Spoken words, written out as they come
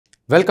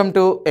Welcome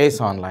to ACE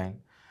Online.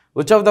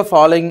 Which of the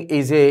following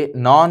is a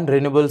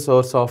non-renewable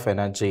source of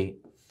energy?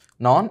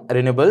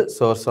 Non-renewable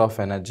source of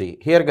energy.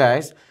 Here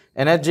guys,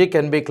 energy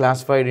can be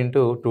classified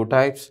into two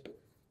types.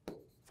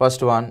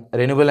 First one,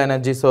 renewable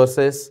energy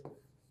sources.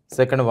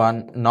 Second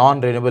one,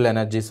 non-renewable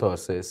energy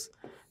sources.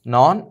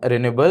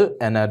 Non-renewable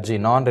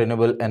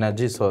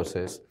energy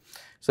sources.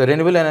 So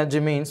renewable energy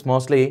means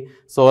mostly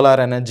solar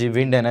energy,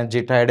 wind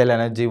energy, tidal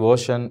energy,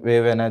 ocean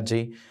wave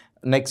energy.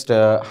 Next,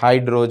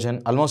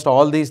 hydrogen. Almost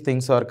all these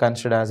things are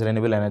considered as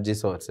renewable energy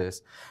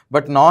sources.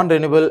 But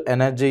non-renewable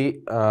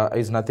energy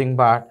is nothing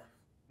but,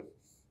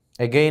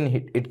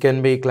 again, it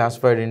can be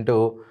classified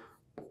into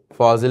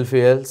fossil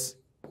fuels.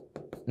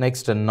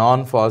 Next,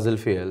 non-fossil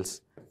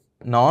fuels.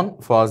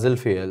 Non-fossil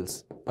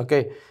fuels.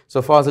 Okay,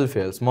 so fossil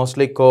fuels,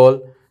 mostly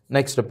coal.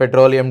 Next,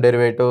 petroleum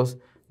derivatives.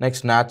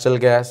 Next, natural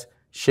gas,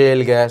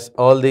 shale gas.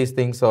 All these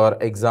things are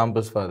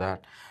examples for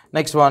that.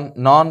 Next one,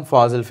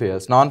 non-fossil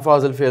fuels.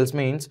 Non-fossil fuels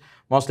means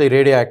mostly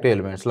radioactive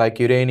elements like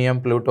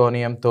uranium,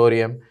 plutonium,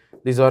 thorium.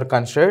 These are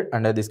considered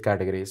under this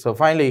category. So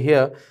finally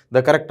here,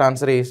 the correct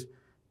answer is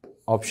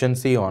option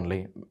C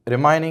only.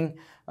 Remaining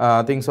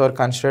things are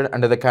considered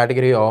under the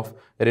category of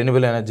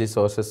renewable energy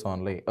sources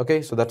only.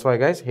 Okay, so that's why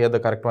guys, here the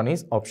correct one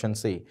is option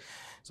C.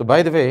 So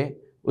by the way,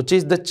 which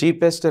is the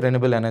cheapest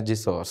renewable energy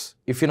source?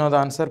 If you know the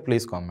answer,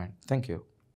 please comment. Thank you.